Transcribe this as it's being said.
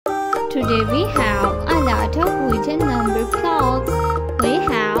Today we have a lot of wooden number blocks. We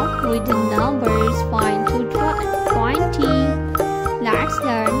have wooden numbers 1 to 20. Let's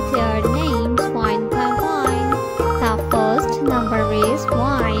learn their names one by one. The first number is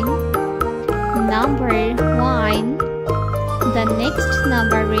 1. Number 1. The next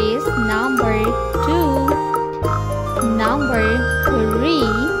number is number 2. Number 3.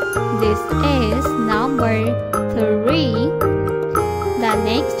 This is number 3. The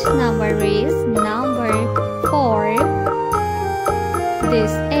next number is number 4.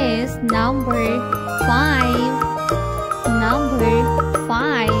 This is number 5. Number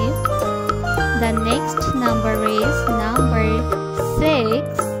 5. The next number is number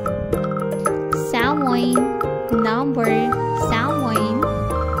 6. 7. Number 7.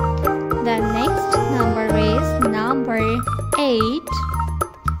 The next number is number 8.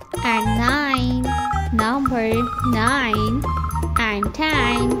 And 9. Number 9. And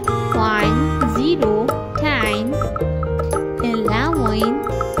 10. 1, 0, 10. 11.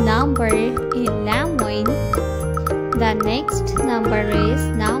 Number 11. The next number is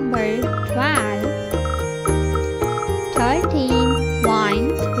number 12. 13. 1,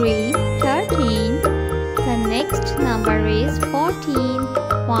 3, 13. The next number is 14.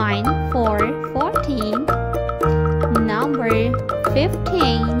 1, 4, 14. Number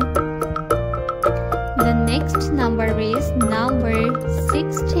 15. The next number is number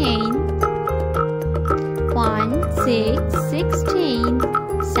 16. 1, 6, 16.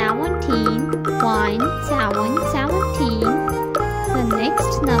 17. 1, 7, 17. The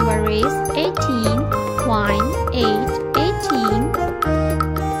next number is 18. 1, 8, 18.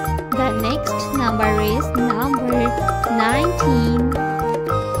 The next number is number 19.